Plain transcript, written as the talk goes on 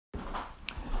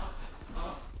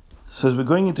So as we're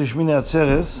going into Shmini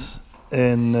Atzeres,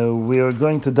 and we are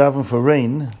going to daven for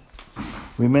rain,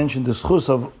 we mentioned the schus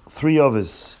of three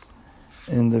others.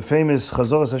 In the famous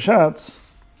Chazoras Hashatz,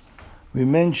 we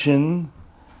mention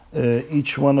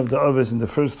each one of the others in the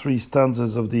first three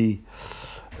stanzas of the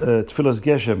Tfilas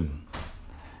Geshem.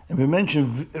 And we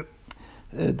mentioned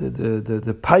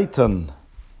the Python,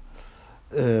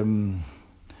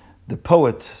 the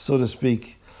poet, so to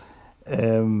speak,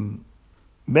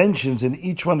 mentions in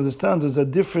each one of the stanzas a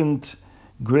different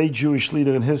great Jewish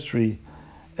leader in history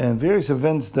and various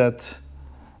events that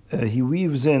he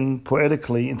weaves in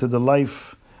poetically into the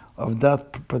life of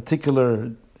that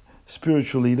particular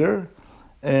spiritual leader,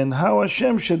 and how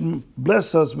Hashem should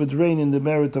bless us with rain in the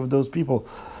merit of those people.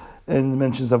 And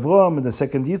mentions Avraham and the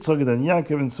second Yitzchak and then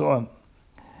Yaakov and so on.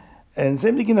 And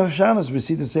same thing in Hoshanas, we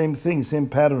see the same thing, same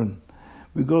pattern.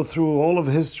 We go through all of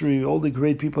history, all the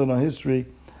great people in our history,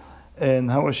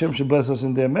 and how Hashem should bless us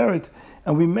in their merit.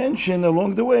 And we mention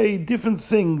along the way different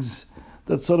things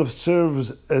that sort of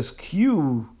serves as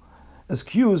cues as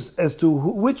to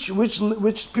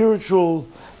which spiritual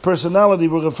personality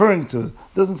we're referring to. It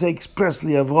doesn't say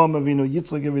expressly Avraham Avinu,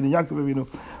 Yitzchak Avinu, Yaakov Avinu.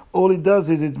 All it does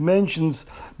is it mentions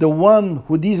the one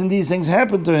who these and these things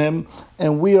happened to him,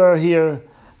 and we are here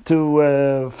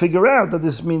to figure out that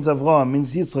this means Avraham,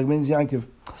 means Yitzchak, means Yaakov.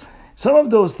 Some of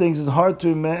those things is hard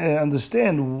to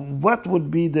understand. What would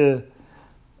be the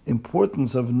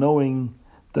importance of knowing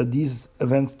that these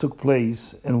events took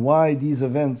place and why these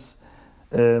events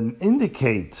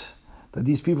indicate that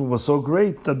these people were so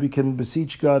great that we can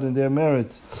beseech God in their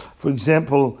merit? For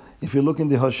example, if you look in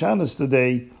the Hoshanas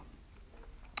today,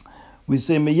 we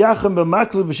say, when we talk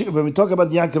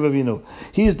about Yaakov Avinu,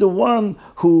 he's the one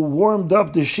who warmed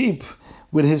up the sheep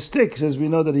with his sticks, as we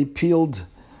know that he peeled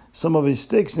some of his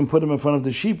sticks and put them in front of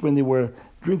the sheep when they were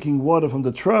drinking water from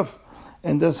the trough,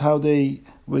 and that's how they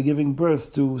were giving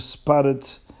birth to spotted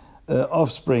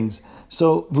offsprings.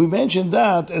 So we mentioned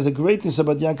that as a greatness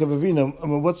about Yaakov Avinu. I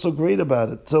mean, what's so great about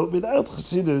it? So without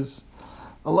Chassidus,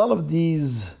 a lot of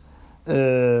these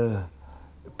piyutim,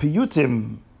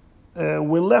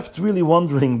 we're left really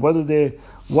wondering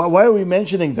why are we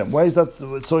mentioning them? Why is that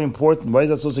so important? Why is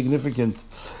that so significant?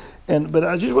 But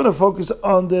I just want to focus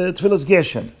on the Tfilas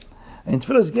Geshem. In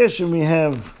Tfilas Geshem we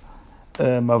have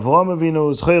Avraham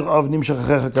Avinu, Zchoir av nimshach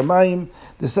achecha kamayim.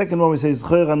 The second one we say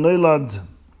Zchoir hanoilad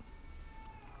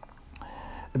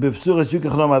bebsuras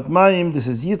yukach lomat mayim. This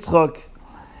is Yitzchak.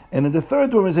 And in the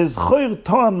third one we say Zchoir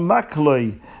toan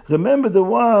makloi. Remember the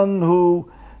one who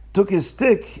took his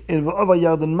stick in V'ova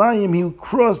Yarden Mayim. He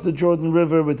crossed the Jordan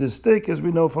River with his stick, as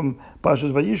we know from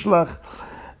Parshas Vayishlach.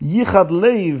 Yichad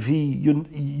Leiv, he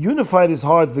unified his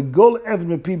heart. V'gol Eved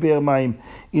Mepi Be'er Mayim,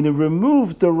 and he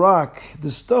removed the rock,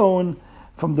 the stone,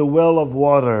 from the well of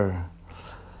water.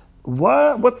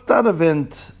 What's that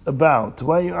event about?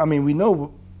 Why? I mean, we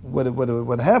know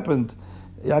what happened.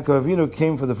 Yaakov Avinu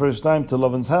came for the first time to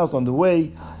Lavan's house. On the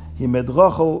way, he met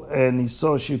Rachel, and he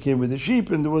saw she came with the sheep,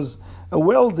 and there was a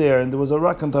well there, and there was a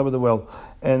rock on top of the well.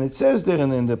 And it says there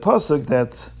in the pasuk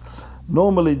that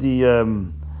normally there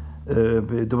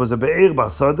was a be'er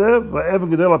b'sadeh, v'even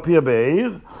gedol apir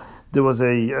be'er. There was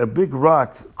a big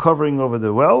rock covering over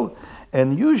the well,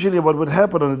 and usually what would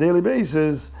happen on a daily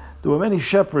basis, there were many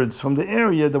shepherds from the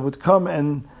area that would come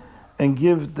and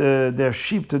give their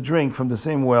sheep to drink from the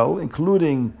same well,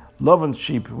 including Lavan's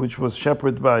sheep, which was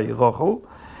shepherded by Rachel.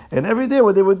 And every day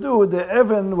what they would do, the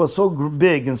Evan was so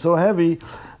big and so heavy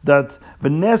that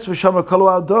v'nes v'shama kol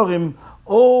ha'adorim,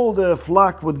 all the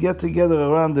flock would get together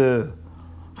around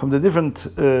from the different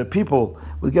people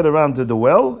would get around the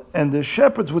well, and the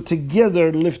shepherds would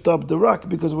together lift up the rock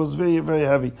because it was very, very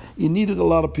heavy. He needed a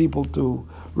lot of people to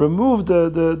remove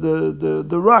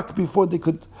the rock before they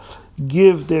could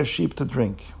give their sheep to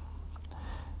drink.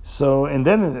 So, and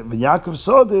then when Yaakov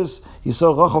saw this, he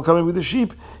saw Rachel coming with the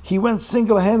sheep, he went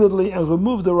single-handedly and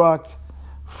removed the rock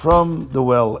from the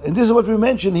well. And this is what we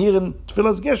mentioned here in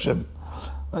Tfilas Geshem.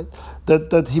 Right?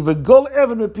 That he v'gol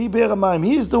even mepi be'er hamayim.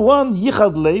 He is the one,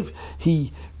 Yichad Leiv,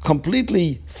 he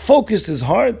completely focused his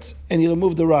heart and he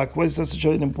removed the rock. Why is that such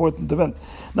an important event?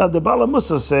 Now the Bala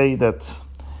Musa say that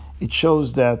it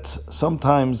shows that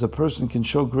sometimes a person can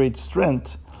show great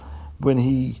strength when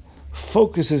he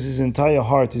focuses his entire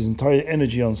heart, his entire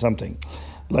energy on something.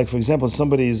 Like for example,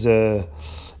 somebody is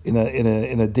in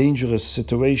a dangerous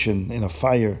situation, in a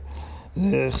fire.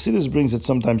 Chassidus brings it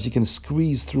sometimes you can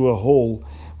squeeze through a hole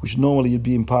which normally would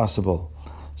be impossible.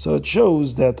 So it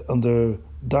shows that under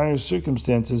dire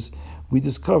circumstances we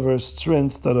discover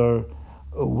strength that are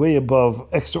way above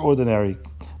extraordinary,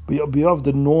 beyond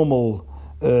the normal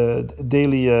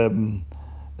daily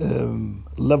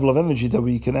level of energy that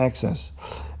we can access.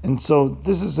 And so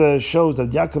this shows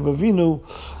that Yaakov Avinu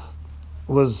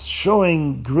was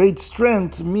showing great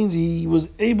strength. It means he was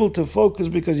able to focus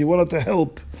because he wanted to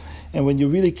help. And when you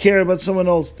really care about someone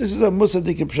else, this is a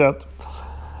Musadik Pshat.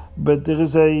 But there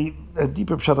is a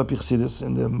deeper Pshat of Chassidus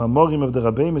in the Mamorim of the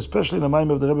Rabbeim, especially in the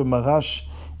Maim of the Rebbe Marash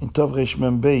in Tov Reish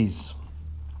Mem Beis.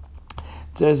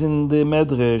 It says in the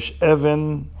Medrash,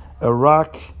 Even, a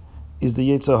rock, is the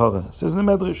Yetzer Hara. It says in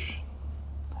the Medrash.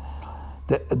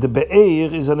 The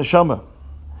Be'er is a Neshama.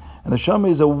 And a neshama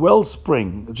is a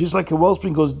wellspring. Just like a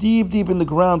wellspring goes deep in the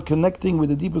ground, connecting with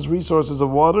the deepest resources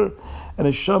of water. And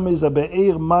a neshama is a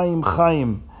be'er mayim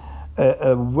chayim,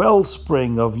 a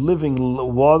wellspring of living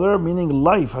water, meaning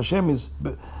life. Hashem is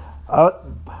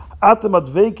Hashem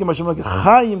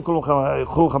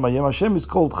is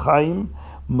called Chaim,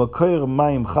 Makoir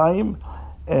Mayim Chaim,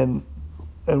 and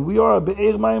we are a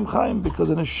be'er mayim chayim because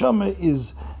a neshama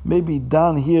is maybe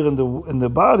down here in the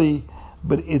body,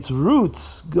 but its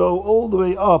roots go all the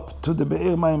way up to the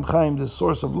Be'er Mayim Chaim, the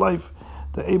source of life.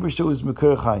 The Eibishter is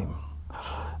Mekor Chaim.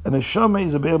 A neshama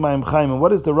is a Be'er Mayim Chaim. And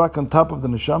what is the rock on top of the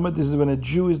neshama? This is when a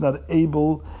Jew is not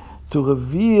able to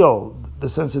reveal the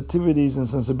sensitivities and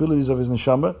sensibilities of his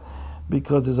neshama,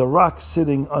 because there's a rock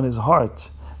sitting on his heart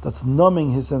that's numbing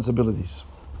his sensibilities.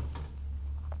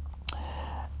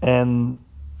 And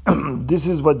this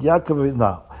is what Yaakov is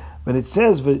now. When it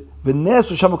says all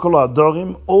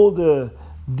the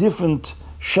different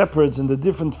shepherds and the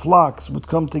different flocks would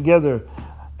come together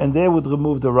and they would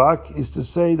remove the rock, is to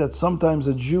say that sometimes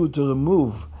a Jew, to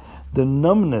remove the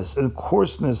numbness and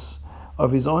coarseness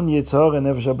of his own Yetzirah and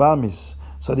Nefesh Abamis,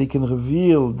 so that he can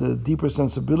reveal the deeper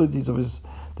sensibilities of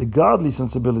the godly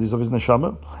sensibilities of his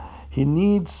neshama, he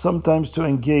needs sometimes to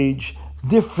engage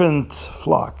different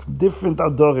flock, different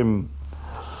adorim,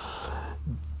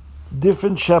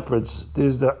 different shepherds.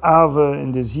 There's the Ava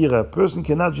and the Zira. A person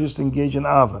cannot just engage in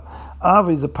Ava.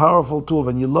 Ava is a powerful tool.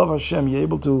 When you love Hashem, you're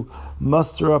able to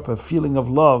muster up a feeling of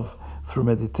love through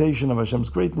meditation of Hashem's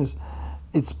greatness.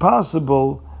 It's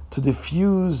possible to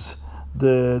diffuse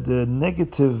the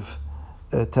negative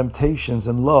temptations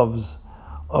and loves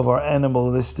of our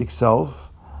animalistic self,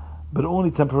 but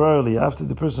only temporarily. After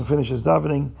the person finishes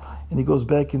davening and he goes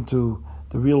back into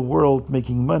the real world,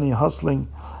 making money, hustling,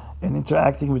 and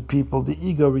interacting with people, the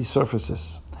ego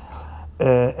resurfaces.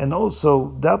 And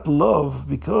also that love,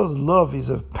 because love is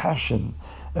a passion,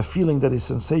 a feeling that is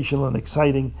sensational and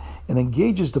exciting and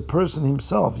engages the person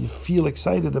himself. You feel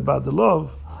excited about the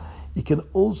love. It can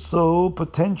also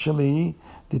potentially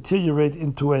deteriorate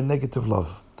into a negative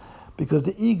love. Because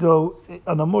the ego,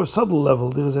 on a more subtle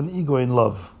level, there is an ego in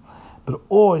love. But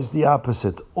awe is the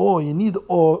opposite. You need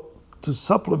awe to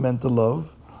supplement the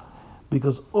love,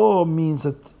 because awe means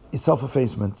that it's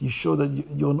self-effacement. You show that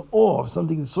you're in awe of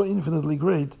something that's so infinitely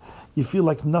great, you feel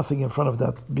like nothing in front of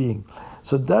that being.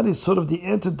 So that is sort of the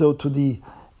antidote to the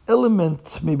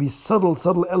element, maybe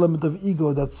subtle element of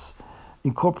ego that's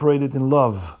incorporated in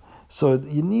love. So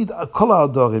you need a kol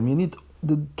ha'adorim, you need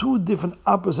the two different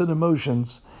opposite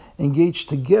emotions engaged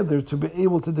together to be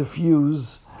able to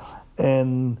diffuse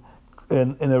and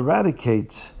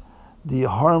eradicate the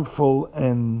harmful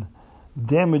and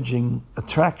damaging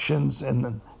attractions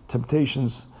and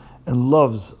temptations and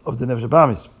loves of the Nefesh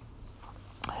Abamis.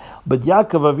 But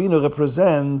Yaakov Avinu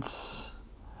represents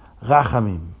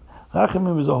Rachamim.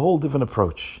 Rachamim is a whole different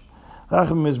approach.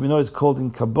 Rachamim, as we know, is called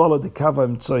in Kabbalah the Kava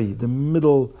Emtzai, the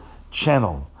middle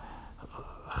channel.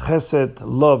 Chesed,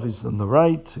 love, is on the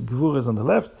right, Gvur is on the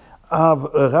left.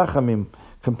 Rachamim,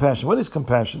 compassion. What is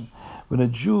compassion? When a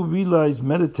Jew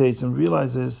meditates and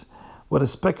realizes what a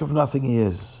speck of nothing he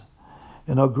is,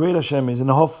 and how great Hashem is, and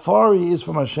how far he is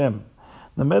from Hashem.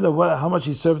 No matter how much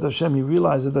he served Hashem, he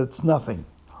realizes that it's nothing.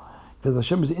 Because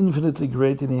Hashem is infinitely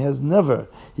great, and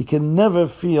he can never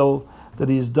feel that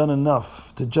he has done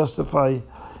enough to justify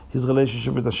his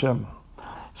relationship with Hashem.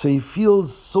 So he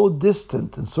feels so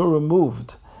distant and so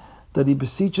removed that he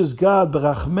beseeches God,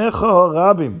 Berachmecha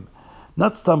Rabim,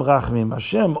 not Stam Rachmim.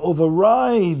 Hashem,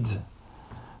 override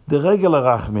the regular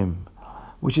Rachmim,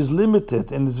 which is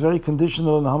limited and is very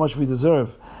conditional on how much we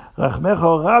deserve.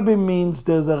 Rachmecha Rabim means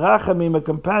there's a rachamim, a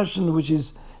compassion which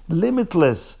is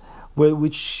limitless,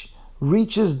 which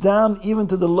reaches down even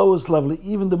to the lowest level.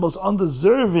 Even the most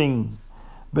undeserving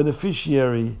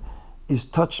beneficiary is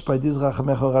touched by this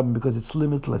Rachmecha Rabim because it's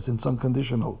limitless, it's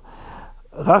unconditional.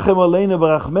 Rachem aleinu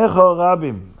b'rachmecha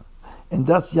Rabim. And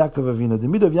that's Yaakov Avinu. The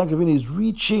middle of Yaakov Avinu is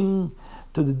reaching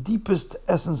to the deepest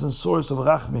essence and source of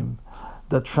Rachmim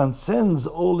that transcends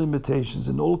all limitations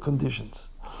and all conditions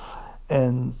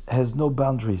and has no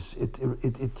boundaries.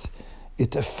 It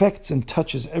it affects and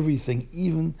touches everything,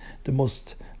 even the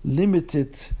most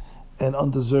limited and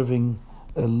undeserving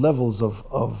levels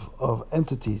of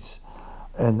entities.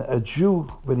 And a Jew,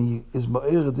 when he is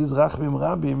ma'ir dis rachmim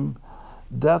rabim,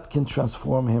 that can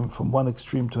transform him from one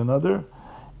extreme to another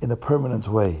in a permanent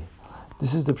way.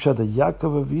 This is the pshat that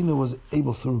Yaakov Avinu was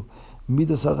able, through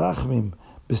midas harachmim,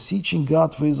 beseeching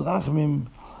God for his rachmim,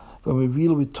 when we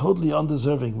feel we're totally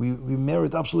undeserving, we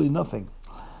merit absolutely nothing.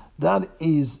 That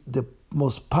is the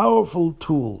most powerful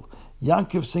tool.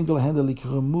 Yaakov single-handedly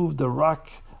can remove the rock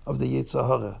of the Yetzer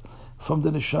Hara from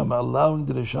the neshama, allowing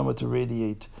the neshama to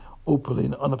radiate openly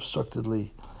and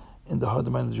unobstructedly in the heart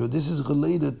and mind of the Jew. This is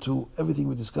related to everything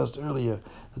we discussed earlier,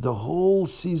 that the whole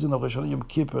season of Rosh Hashanah, Yom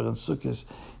Kippur, and Sukkot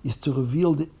is to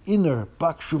reveal the inner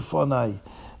Bakshufanai,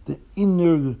 the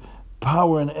inner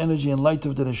power and energy and light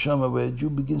of the neshama, where a Jew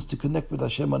begins to connect with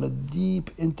Hashem on a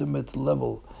deep, intimate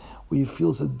level, where he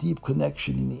feels a deep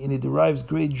connection, and he derives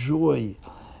great joy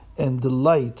and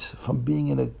delight from being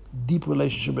in a deep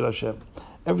relationship with Hashem.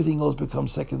 Everything else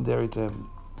becomes secondary to him.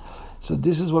 So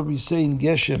this is what we say in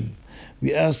Geshem.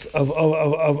 We ask of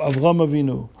Avram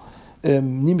Avinu,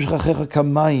 Nimshchachecha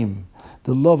kamayim,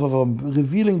 the love of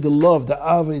revealing the love, the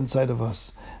Ava inside of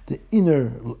us, the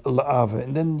inner Ava,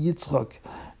 and then Yitzchak,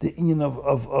 the union of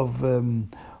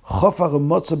Chofar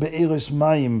Motza Be'eros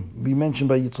Mayim, be mentioned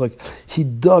by Yitzchak. He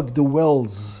dug the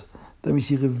wells. That means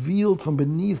he revealed from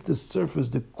beneath the surface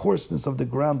the coarseness of the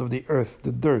ground of the earth,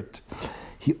 the dirt.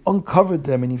 He uncovered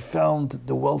them and he found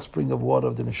the wellspring of water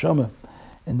of the neshama.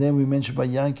 And then we mentioned by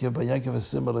Yankov a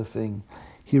similar thing.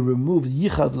 He removed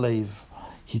Yichad Leiv.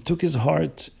 He took his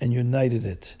heart and united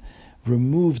it.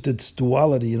 Removed its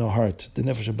duality in our heart. The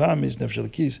Nefesh Abamis, Nefesh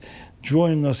Elokis,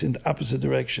 drawing us in the opposite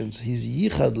directions. He's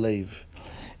Yichad Leiv.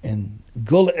 And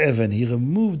Gol Even, he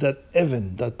removed that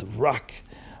Even, that rock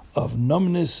of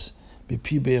numbness,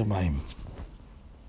 B'pi Be'er Mayim.